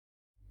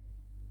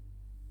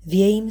V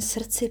jejím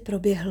srdci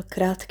proběhl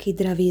krátký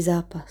dravý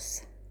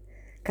zápas.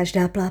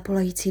 Každá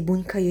plápolající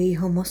buňka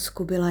jejího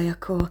mozku byla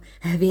jako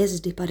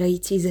hvězdy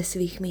padající ze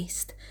svých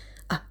míst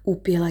a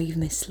úpěla jí v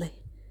mysli.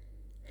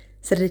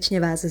 Srdečně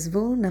vás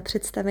zvu na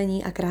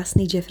představení a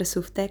krásný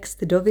Jeffersův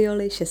text do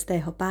violy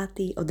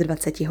 6.5. od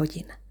 20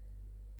 hodin.